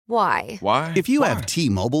Why? Why? If you have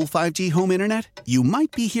T-Mobile 5G home internet, you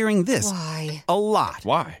might be hearing this Why? a lot.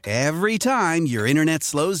 Why? Every time your internet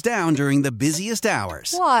slows down during the busiest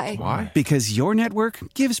hours. Why? Why? Because your network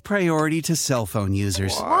gives priority to cell phone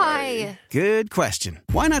users. Why? Good question.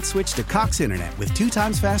 Why not switch to Cox Internet with 2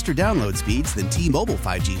 times faster download speeds than T-Mobile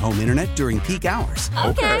 5G home internet during peak hours?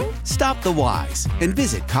 Okay. Stop the whys and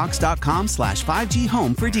visit cox.com/5G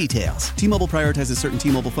home for details. T-Mobile prioritizes certain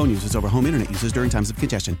T-Mobile phone users over home internet users during times of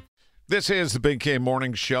congestion. This is the Big K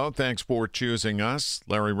Morning Show. Thanks for choosing us,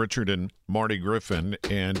 Larry Richard and Marty Griffin.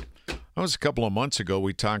 And that was a couple of months ago.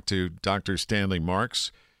 We talked to Dr. Stanley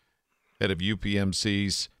Marks, head of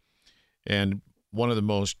UPMC's, and one of the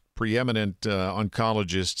most preeminent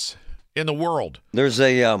oncologists in the world. There's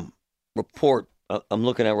a report I'm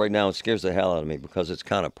looking at right now. It scares the hell out of me because it's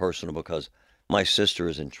kind of personal, because my sister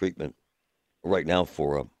is in treatment right now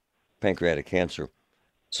for pancreatic cancer.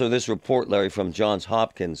 So this report, Larry, from Johns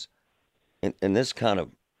Hopkins, and this kind of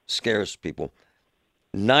scares people.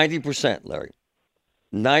 90%, Larry,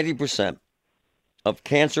 90% of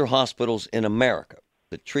cancer hospitals in America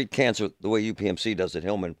that treat cancer the way UPMC does at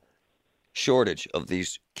Hillman, shortage of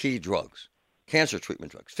these key drugs, cancer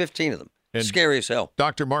treatment drugs, 15 of them. And scary as hell.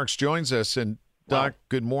 Dr. Marks joins us. And, Doc,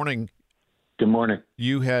 Good morning. Good morning.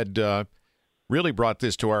 You had really brought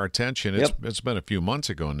this to our attention. It's been a few months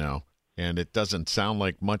ago now, and it doesn't sound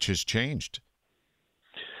like much has changed.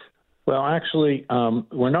 Well, actually,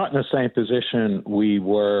 we're not in the same position we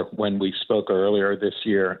were when we spoke earlier this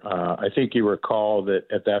year. I think you recall that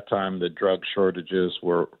at that time the drug shortages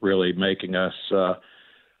were really making us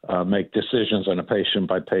make decisions on a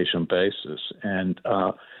patient-by-patient basis. And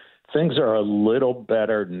things are a little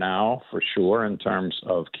better now, for sure, in terms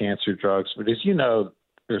of cancer drugs. But as you know,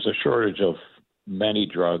 there's a shortage of many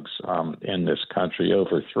drugs in this country,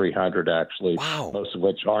 over 300 actually, most of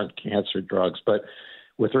which aren't cancer drugs. But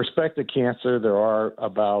with respect to cancer, there are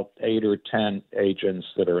about 8 or 10 agents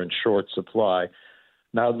that are in short supply.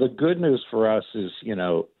 Now, the good news for us is,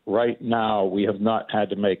 right now we have not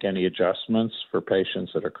had to make any adjustments for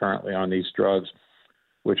patients that are currently on these drugs,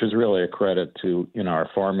 which is really a credit to, our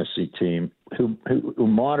pharmacy team who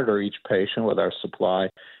monitor each patient with our supply.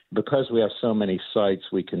 Because we have so many sites,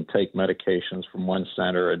 we can take medications from one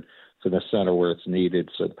center and to the center where it's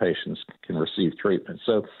needed so patients can receive treatment.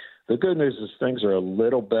 So the good news is things are a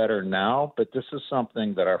little better now, but this is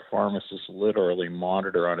something that our pharmacists literally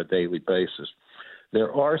monitor on a daily basis.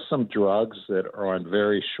 There are some drugs that are on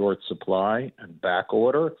very short supply and back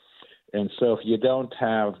order. And so if you don't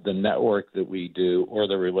have the network that we do or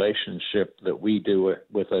the relationship that we do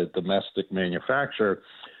with a domestic manufacturer,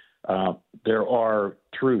 there are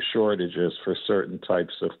true shortages for certain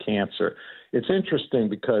types of cancer. It's interesting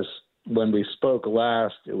because when we spoke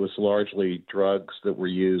last, it was largely drugs that were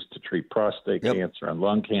used to treat prostate cancer and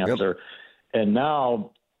lung cancer. And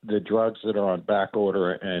now the drugs that are on back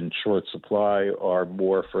order and short supply are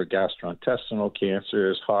more for gastrointestinal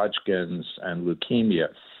cancers, Hodgkin's, and leukemia.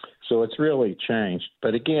 So it's really changed.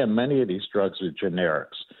 But again, many of these drugs are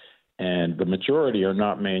generics, and the majority are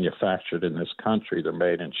not manufactured in this country. They're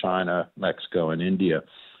made in China, Mexico, and India.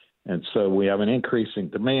 And so we have an increasing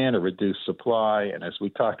demand, a reduced supply, and as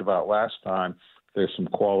we talked about last time, there's some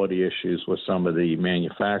quality issues with some of the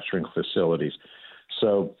manufacturing facilities.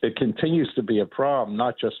 So it continues to be a problem,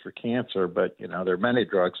 not just for cancer, but, there are many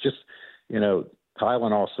drugs, just,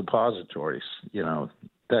 Tylenol suppositories,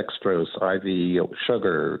 dextrose, IV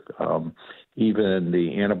sugar, even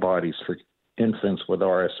the antibodies for infants with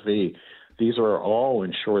RSV. These are all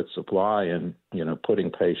in short supply and, putting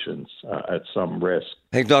patients at some risk.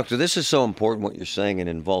 Hey, doctor, this is so important what you're saying and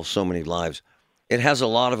involves so many lives. It has a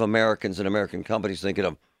lot of Americans and American companies thinking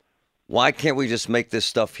of, why can't we just make this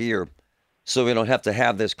stuff here so we don't have to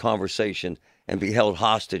have this conversation and be held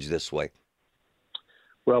hostage this way?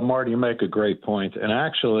 Well, Marty, you make a great point. And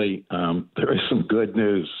actually, there is some good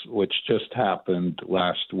news which just happened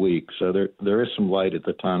last week. So there is some light at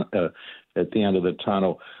the end of the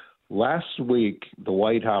tunnel. Last week, the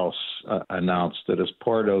White House announced that as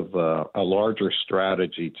part of a larger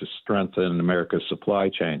strategy to strengthen America's supply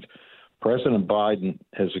chain, President Biden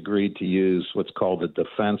has agreed to use what's called the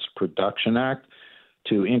Defense Production Act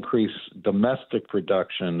to increase domestic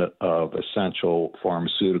production of essential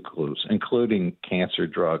pharmaceuticals, including cancer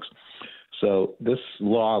drugs. So this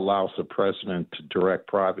law allows the president to direct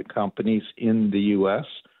private companies in the U.S.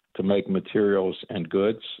 to make materials and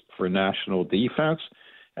goods for national defense.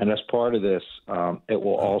 And as part of this, it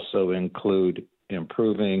will also include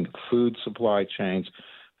improving food supply chains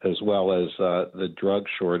as well as the drug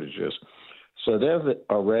shortages. So they've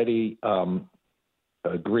already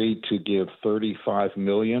agreed to give $35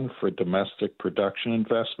 million for domestic production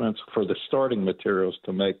investments for the starting materials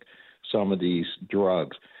to make some of these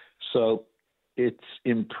drugs. So it's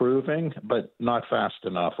improving, but not fast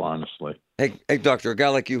enough, honestly. Hey, doctor, a guy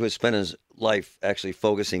like you has spent his life actually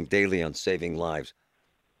focusing daily on saving lives.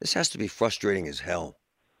 This has to be frustrating as hell.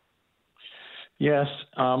 Yes,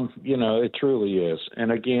 it truly is.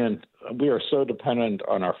 And again, we are so dependent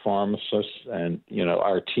on our pharmacists and,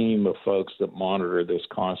 our team of folks that monitor this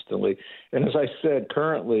constantly. And as I said,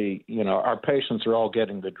 currently, our patients are all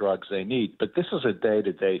getting the drugs they need. But this is a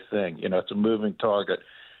day-to-day thing. It's a moving target.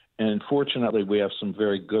 And fortunately, we have some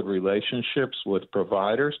very good relationships with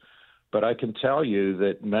providers. But I can tell you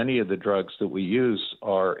that many of the drugs that we use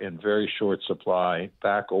are in very short supply,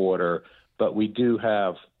 back order. But we do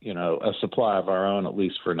have, a supply of our own, at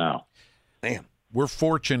least for now. Damn. We're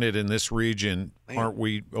fortunate in this region, aren't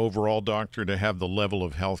we, overall, Doctor, to have the level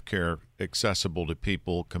of health care accessible to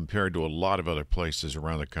people compared to a lot of other places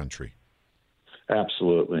around the country?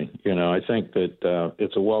 Absolutely. I think that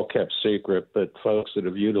it's a well-kept secret, but folks that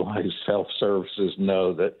have utilized health services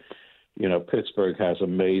know that, Pittsburgh has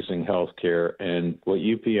amazing health care, and what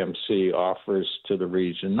UPMC offers to the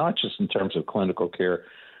region, not just in terms of clinical care,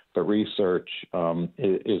 but research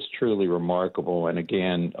is truly remarkable. And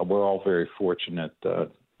again, we're all very fortunate to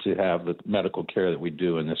have the medical care that we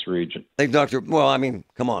do in this region. Hey, doctor. Well, I mean,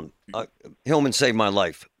 come on. Hillman saved my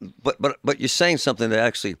life. But you're saying something that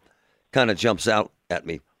actually kind of jumps out at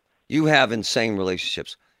me. You have insane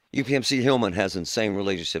relationships. UPMC Hillman has insane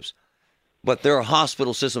relationships. But there are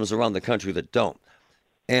hospital systems around the country that don't.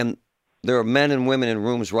 And there are men and women in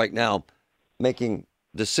rooms right now making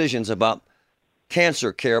decisions about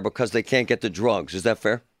cancer care because they can't get the drugs. Is that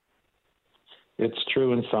fair? It's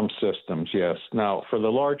true in some systems, yes. Now, for the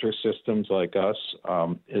larger systems like us,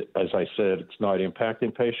 as I said, it's not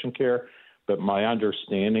impacting patient care, but my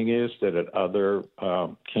understanding is that at other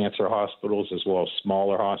cancer hospitals, as well as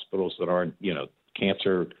smaller hospitals that aren't,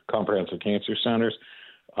 comprehensive cancer centers,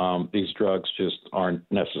 these drugs just aren't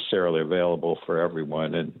necessarily available for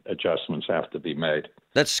everyone, and adjustments have to be made.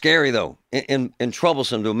 That's scary, though, and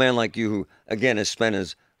troublesome to a man like you who, again, has spent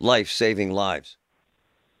his life saving lives.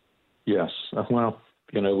 Yes. Well,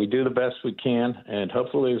 we do the best we can, and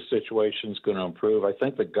hopefully the situation's going to improve. I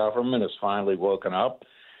think the government has finally woken up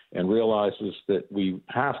and realizes that we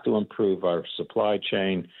have to improve our supply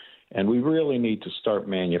chain, and we really need to start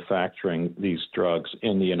manufacturing these drugs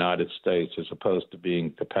in the United States as opposed to being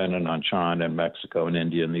dependent on China and Mexico and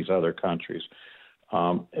India and these other countries.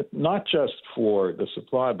 Not just for the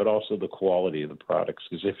supply, but also the quality of the products.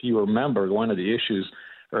 Because if you remember, one of the issues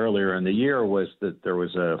earlier in the year was that there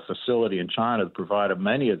was a facility in China that provided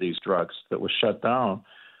many of these drugs that was shut down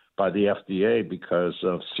by the FDA because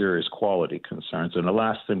of serious quality concerns. And the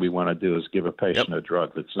last thing we want to do is give a patient a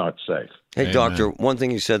drug that's not safe. Hey, Amen. Doctor, one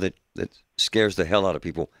thing you said that scares the hell out of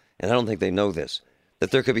people, and I don't think they know this,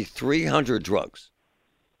 that there could be 300 drugs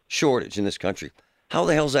shortage in this country. How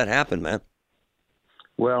the hell's that happen, man?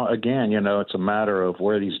 Well, again, it's a matter of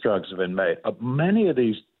where these drugs have been made. Many of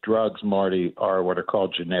these drugs, Marty, are what are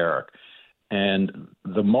called generic, and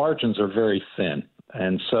the margins are very thin.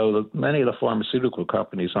 And so many of the pharmaceutical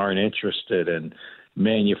companies aren't interested in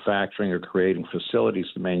manufacturing or creating facilities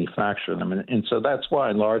to manufacture them. And so that's why,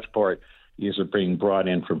 in large part, these are being brought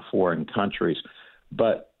in from foreign countries.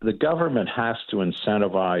 But the government has to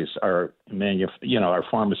incentivize our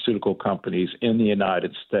pharmaceutical companies in the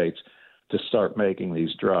United States to start making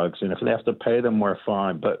these drugs. And if they have to pay them, we're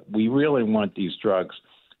fine. But we really want these drugs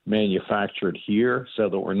manufactured here so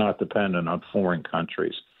that we're not dependent on foreign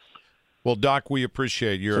countries. Well, Doc, we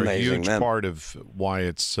appreciate you're amazing, a huge man. part of why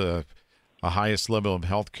it's a highest level of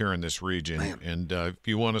health care in this region. Man. And if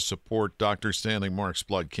you want to support Dr. Stanley Marks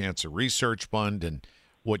Blood Cancer Research Fund and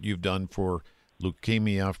what you've done for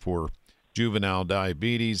leukemia, for juvenile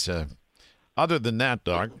diabetes, other than that,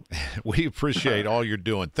 Doc, we appreciate all you're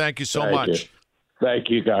doing. Thank you so much.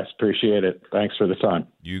 Thank you, guys. Appreciate it. Thanks for the time.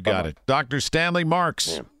 You got it. Dr. Stanley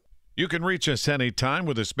Marks. Yeah. You can reach us anytime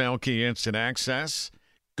with a Spellkey Instant Access.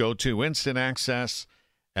 Go to Instant Access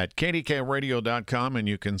at kdkradio.com, and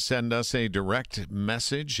you can send us a direct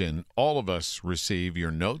message, and all of us receive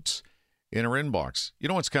your notes in our inbox. You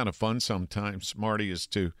know what's kind of fun sometimes, Marty, is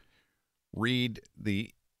to read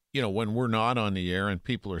when we're not on the air and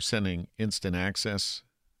people are sending Instant Access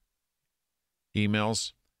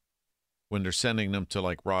emails, when they're sending them to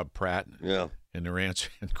like Rob Pratt, Yeah. and they're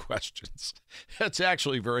answering questions. That's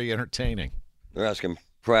actually very entertaining. They're asking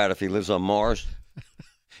Pratt if he lives on Mars.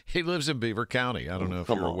 He lives in Beaver County. I don't know if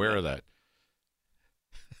Come you're on, aware man. of that.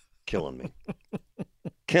 Killing me.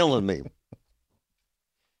 Killing me.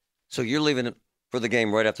 So you're leaving for the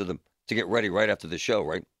game to get ready right after the show,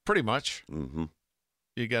 right? Pretty much. Mm-hmm.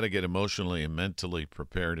 You got to get emotionally and mentally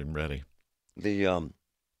prepared and ready. The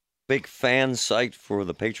big fan site for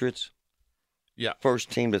the Patriots. Yeah.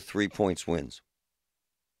 First team to 3 points wins.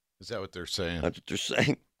 Is that what they're saying? That's what they're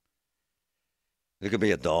saying. It could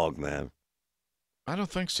be a dog, man. I don't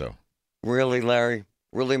think so. Really, Larry?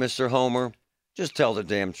 Really, Mr. Homer? Just tell the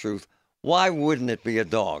damn truth. Why wouldn't it be a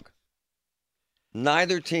dog?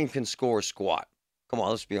 Neither team can score a squat. Come on,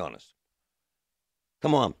 let's be honest.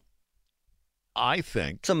 Come on. I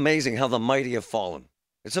think It's amazing how the mighty have fallen.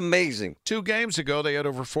 It's amazing. 2 games ago, they had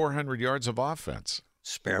over 400 yards of offense.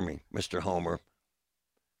 Spare me, Mr. Homer.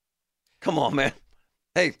 Come on, man.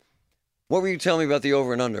 Hey, what were you telling me about the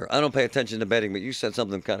over and under? I don't pay attention to betting, but you said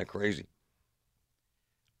something kind of crazy.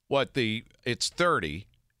 It's 30,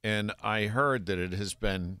 and I heard that it has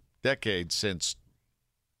been decades since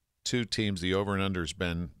 2 teams, the over and under has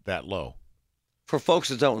been that low. For folks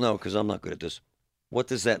that don't know, because I'm not good at this, what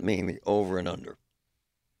does that mean, the over and under?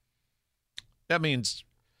 That means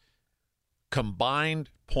combined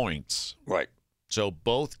points. Right. So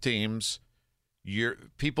both teams,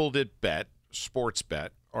 people that bet, sports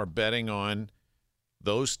bet, are betting on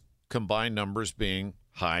those combined numbers being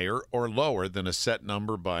higher or lower than a set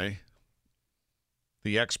number by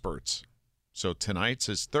the experts. So tonight's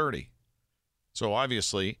is 30. So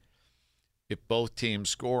obviously, if both teams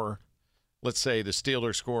score, let's say the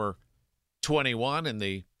Steelers score 21 and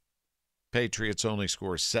the Patriots only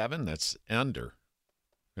score 7, that's under,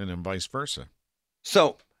 and then vice versa.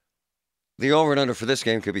 So the over and under for this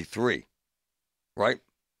game could be 3, right?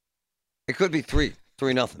 It could be 3-0.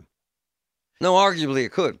 No, arguably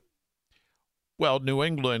it could. Well, New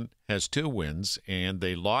England has 2 wins, and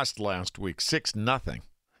they lost last week 6-0.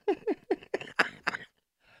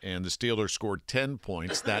 And the Steelers scored 10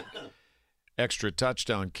 points. That extra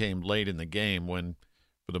touchdown came late in the game when,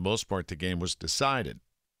 for the most part, the game was decided.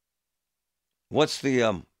 What's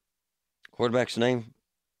the quarterback's name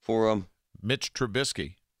for Mitch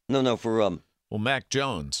Trubisky. No, for Well, Mac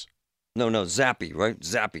Jones. No, Zappy, right?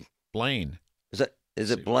 Zappy. Blaine. Is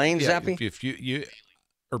it Blaine Zappy? If you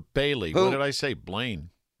or Bailey. Who? What did I say? Blaine.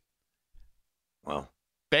 Well,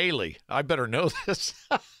 Bailey. I better know this.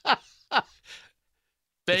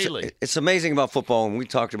 Bailey. It's amazing about football, and we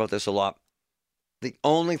talked about this a lot. The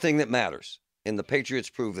only thing that matters, and the Patriots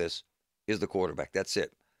prove this, is the quarterback. That's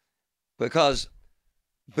it. Because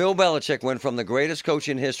Bill Belichick went from the greatest coach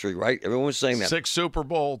in history, right? Everyone was saying that. 6 Super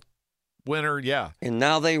Bowl winner, yeah. And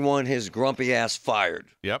now they want his grumpy ass fired.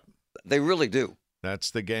 Yep. They really do.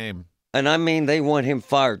 That's the game. And I mean, they want him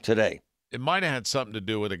fired today. It might have had something to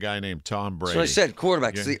do with a guy named Tom Brady. So I said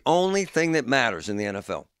quarterback is the only thing that matters in the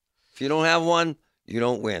NFL. If you don't have one, you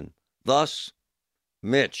don't win. Thus,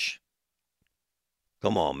 Mitch,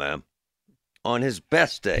 come on, man. On his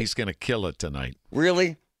best day. He's going to kill it tonight.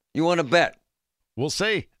 Really? You want to bet? We'll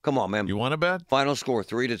see. Come on, man. You want to bet? Final score,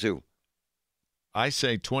 3-2. I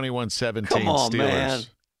say 21-17 Come on, Steelers. man.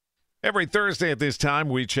 Every Thursday at this time,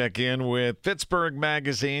 we check in with Pittsburgh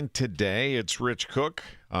Magazine. Today, it's Rich Cook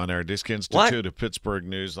on our Disc Institute of Pittsburgh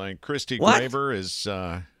Newsline. Christy Graver is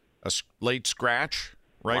a late scratch,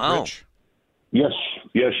 right, Wow. Rich? Yes,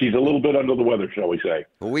 she's a little bit under the weather, shall we say.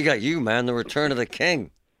 Well, we got you, man, the return of the king.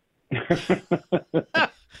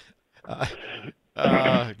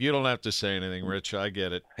 You don't have to say anything, Rich. I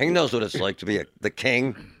get it. He knows what it's like to be the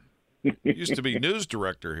king. Used to be news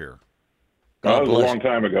director here. That was a long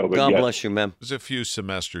time ago. But God yes. bless you, man. It was a few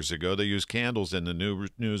semesters ago. They used candles in the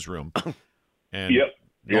newsroom. And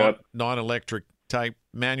Yep. non-electric type,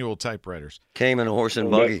 manual typewriters. Came in a horse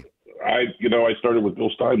and buggy. I started with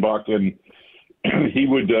Bill Steinbach, and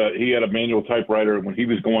he had a manual typewriter, and when he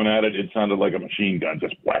was going at it, it sounded like a machine gun,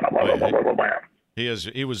 just wham, wham, wham, wham, wham.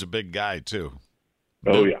 He was a big guy too.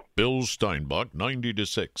 Oh, yeah. Bill Steinbach,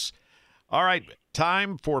 90-6. All right,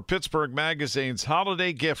 time for Pittsburgh Magazine's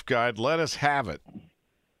holiday gift guide. Let us have it.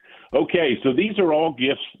 Okay, so these are all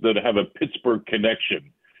gifts that have a Pittsburgh connection.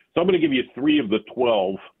 So I'm going to give you 3 of the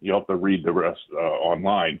 12. You'll have to read the rest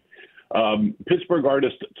online. Pittsburgh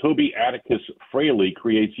artist Toby Atticus Fraley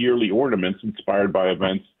creates yearly ornaments inspired by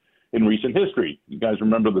events in recent history. You guys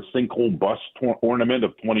remember the sinkhole bus ornament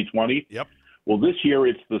of 2020? Yep. Well, this year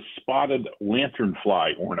it's the spotted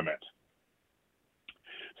lanternfly ornament.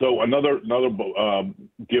 So another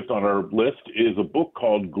gift on our list is a book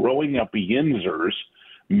called Growing Up Yinzers,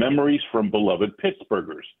 Memories from Beloved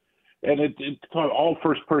Pittsburghers. And it's all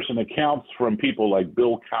first-person accounts from people like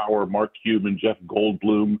Bill Cower, Mark Cuban, Jeff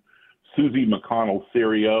Goldblum, Susie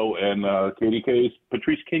McConnell-Serio, and Katie K's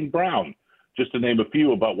Patrice King Brown, just to name a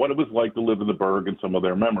few, about what it was like to live in the Burgh and some of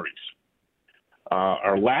their memories.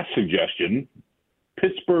 Our last suggestion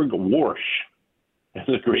Pittsburgh Warsh. It's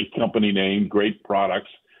a great company name, great products,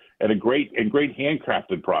 and great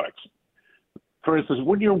handcrafted products. For instance,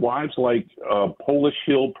 wouldn't your wives like a Polish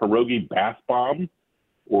Hill Pierogi bath bomb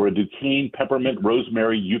or a Duquesne peppermint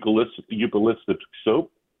rosemary eucalyptus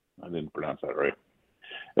soap? I didn't pronounce that right.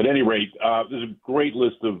 At any rate, there's a great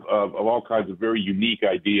list of all kinds of very unique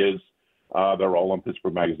ideas. They're all on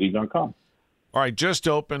PittsburghMagazine.com. All right, just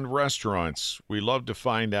opened restaurants. We love to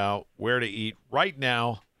find out where to eat right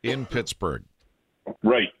now in Pittsburgh.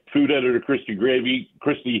 Right. Food editor Christy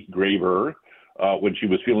Graver, when she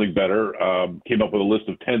was feeling better, came up with a list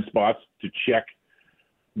of 10 spots to check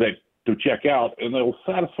out, and they'll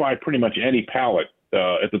satisfy pretty much any palate.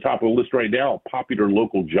 At the top of the list right now, a popular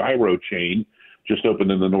local gyro chain just opened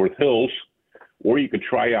in the North Hills, or you could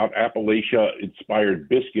try out Appalachia-inspired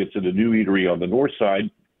biscuits at a new eatery on the north side.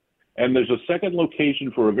 And there's a second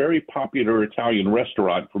location for a very popular Italian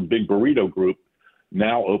restaurant from Big Burrito Group,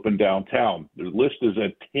 now open downtown. The list is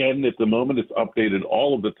at 10 at the moment. It's updated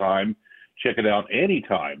all of the time. Check it out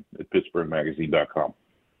anytime at PittsburghMagazine.com.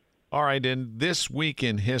 All right, and this week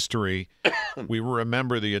in history, we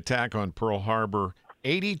remember the attack on Pearl Harbor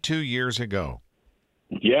 82 years ago.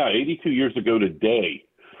 Yeah, 82 years ago today.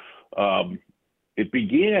 It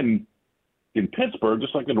began in Pittsburgh,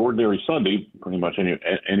 just like an ordinary Sunday, pretty much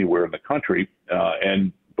anywhere in the country.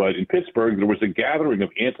 But in Pittsburgh, there was a gathering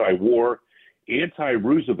of anti-war,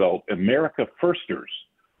 anti-Roosevelt America Firsters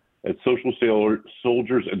at Social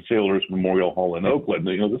Soldiers and Sailors Memorial Hall in Oakland.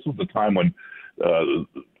 You know, this was the time when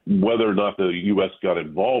whether or not the U.S. got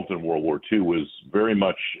involved in World War II was very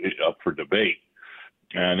much up for debate.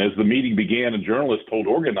 And as the meeting began, a journalist told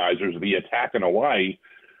organizers of the attack in Hawaii,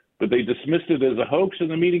 but they dismissed it as a hoax,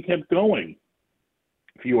 and the meeting kept going.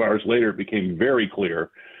 A few hours later, it became very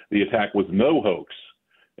clear the attack was no hoax,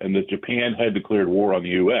 and that Japan had declared war on the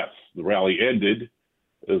U.S. The rally ended,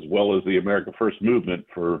 as well as the America First movement,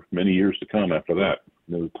 for many years to come after that.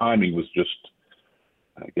 The timing was just,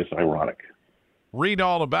 I guess, ironic. Read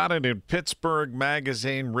all about it in Pittsburgh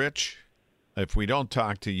Magazine. Rich, if we don't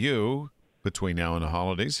talk to you between now and the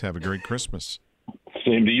holidays, have a great Christmas.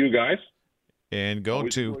 Same to you guys. And go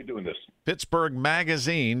Always to enjoy doing this.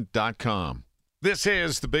 PittsburghMagazine.com. This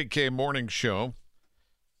is the Big K Morning Show.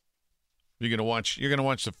 You're gonna watch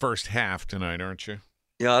the first half tonight, aren't you?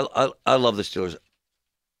 Yeah, I love the Steelers.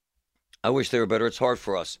 I wish they were better. It's hard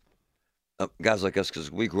for us, guys like us,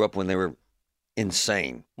 because we grew up when they were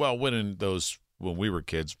insane. Well, when we were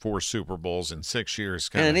kids, 4 Super Bowls in 6 years.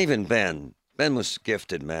 And even Ben was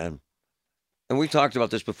gifted, man. And we've talked about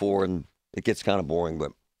this before, and it gets kind of boring,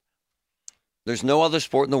 but there's no other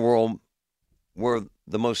sport in the world where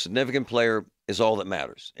the most significant player is all that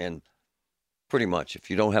matters. And pretty much, if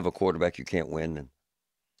you don't have a quarterback, you can't win. And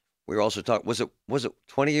we were also talking, was it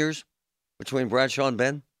 20 years between Bradshaw and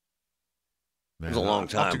Ben? Man, it was a long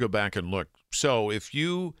time. I'll have to go back and look. So if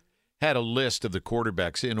you had a list of the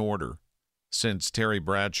quarterbacks in order since Terry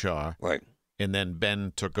Bradshaw, right, and then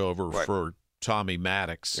Ben took over right, for Tommy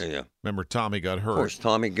Maddox. Yeah. Remember Tommy got hurt. Of course,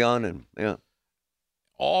 Tommy Gunn and, yeah.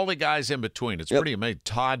 All the guys in between. It's pretty amazing.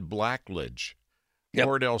 Todd Blackledge,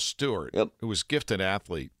 Wardell Stewart, who was a gifted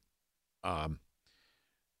athlete,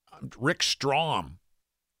 Rick Strom.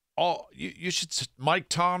 You should Mike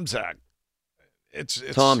Tomczak. It's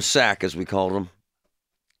Tom Sack, as we called him.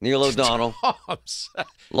 Neil O'Donnell.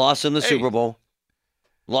 Lost in the Super Bowl.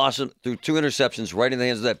 Lost through 2 interceptions right in the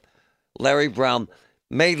hands of that Larry Brown.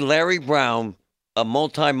 Made Larry Brown a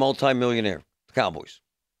multi-millionaire. The Cowboys.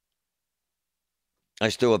 I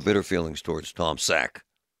still have bitter feelings towards Tom Sack.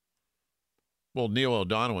 Well, Neil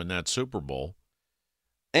O'Donnell in that Super Bowl.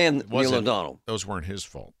 And Neil O'Donnell. Those weren't his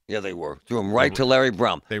fault. Yeah, they were. Threw him right to Larry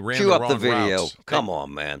Brown. They ran Cue the up wrong the video. routes. Come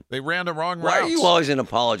on, man. They ran the wrong Why routes. are you always an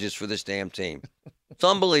apologist for this damn team? It's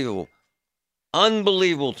unbelievable.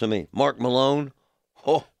 Unbelievable to me. Mark Malone.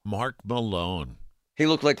 Oh, Mark Malone. He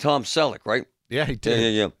looked like Tom Selleck, right? Yeah, he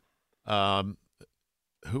did. Yeah.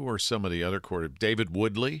 Who are some of the other quarterbacks? David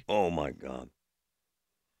Woodley. Oh, my God.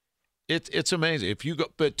 It's amazing. If you go,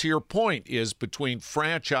 but to your point is between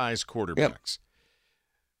franchise quarterbacks.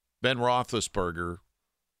 Ben Roethlisberger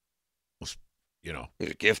was, he was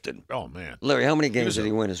gifted. Oh man, Larry, how many games did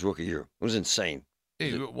he win his rookie year? It was insane.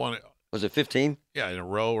 He won it. Was it 15? Yeah, in a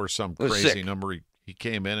row or some crazy number. He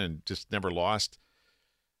came in and just never lost.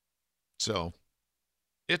 So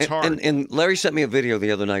it's hard. And Larry sent me a video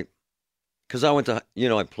the other night because I went to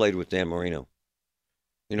I played with Dan Marino.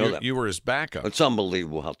 You know that. You were his backup. It's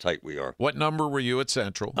unbelievable how tight we are. What number were you at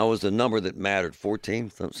Central? I was the number that mattered, 14,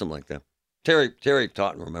 something like that. Terry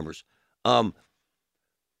Totten remembers. But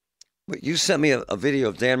you sent me a video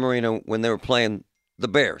of Dan Marino when they were playing the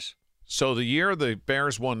Bears. So the year the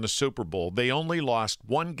Bears won the Super Bowl, they only lost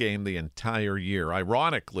one game the entire year.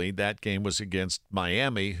 Ironically, that game was against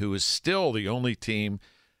Miami, who is still the only team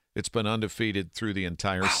that's been undefeated through the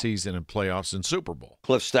entire season in playoffs and Super Bowl.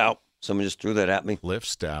 Cliff Stout. Someone just threw that at me. Cliff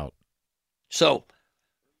Stout. So,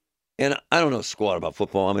 and I don't know squat about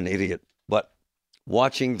football. I'm an idiot. But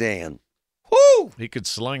watching Dan, whoo! He could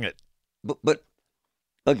sling it. But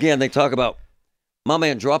again, they talk about my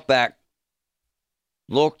man dropped back,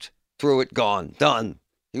 looked, threw it, gone, done.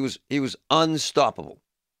 He was unstoppable.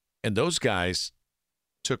 And those guys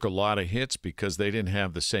took a lot of hits because they didn't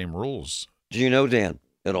have the same rules. Do you know Dan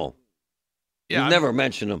at all? Yeah, You've never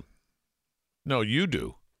mentioned him. No, you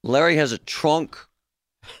do. Larry has a trunk.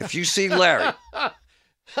 If you see Larry,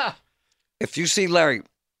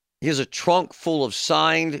 he has a trunk full of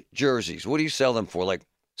signed jerseys. What do you sell them for? Like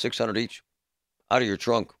 $600 each? Out of your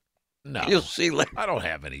trunk. No. You'll see Larry. I don't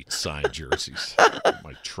have any signed jerseys in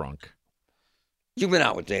my trunk. You've been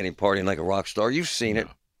out with Danny partying like a rock star. You've seen it.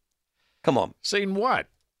 Come on. Seen what?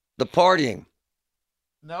 The partying.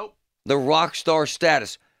 Nope. The rock star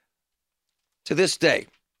status. To this day,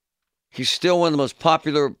 he's still one of the most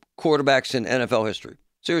popular quarterbacks in NFL history.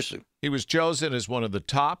 Seriously. He was chosen as one of the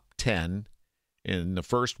top 10 in the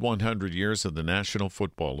first 100 years of the National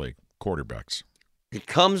Football League quarterbacks. He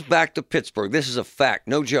comes back to Pittsburgh. This is a fact,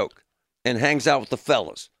 no joke. And hangs out with the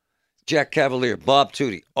fellas. Jack Cavalier, Bob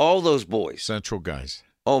Tootie, all those boys. Central guys.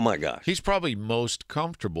 Oh, my gosh. He's probably most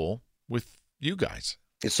comfortable with you guys.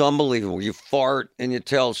 It's unbelievable. You fart and you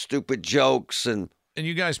tell stupid jokes and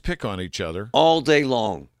you guys pick on each other. All day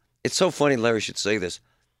long. It's so funny Larry should say this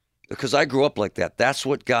because I grew up like that. That's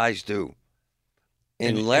what guys do.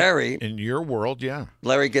 And Larry. In your world, yeah.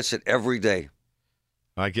 Larry gets it every day.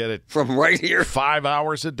 I get it. From right here. 5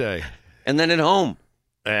 hours a day. And then at home.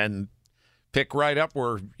 And pick right up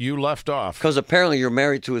where you left off. Because apparently you're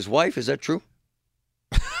married to his wife. Is that true?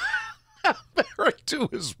 Married to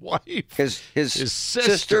his wife. His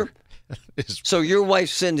sister. So your wife,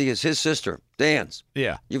 Cindy, is his sister. Dan's.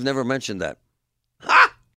 Yeah. You've never mentioned that.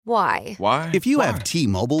 Why? Why? If you have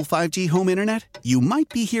T-Mobile 5G home internet, you might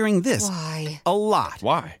be hearing this Why? a lot.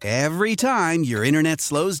 Why? Every time your internet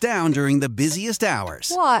slows down during the busiest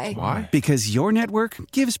hours. Why? Why? Because your network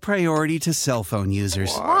gives priority to cell phone users.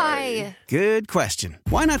 Why? Good question.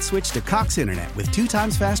 Why not switch to Cox Internet with 2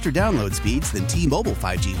 times faster download speeds than T-Mobile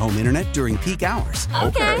 5G home internet during peak hours?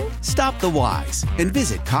 Okay. Stop the whys and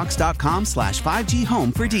visit cox.com/5G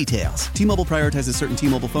home for details. T-Mobile prioritizes certain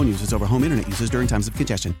T-Mobile phone users over home internet users during times of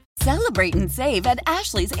congestion. Celebrate and save at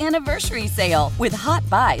Ashley's Anniversary Sale. With Hot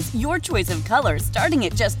Buys, your choice of colors starting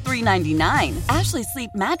at just $3.99. Ashley Sleep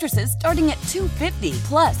mattresses starting at $2.50.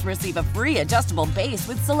 Plus, receive a free adjustable base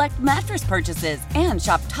with select mattress purchases. And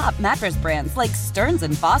shop top mattress brands like Stearns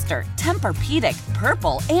 & Foster, Tempur-Pedic,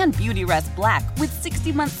 Purple, and Beautyrest Black with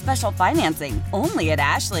 60-month special financing. Only at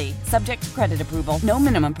Ashley. Subject to credit approval. No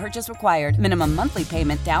minimum purchase required. Minimum monthly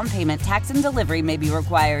payment, down payment, tax, and delivery may be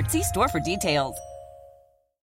required. See store for details.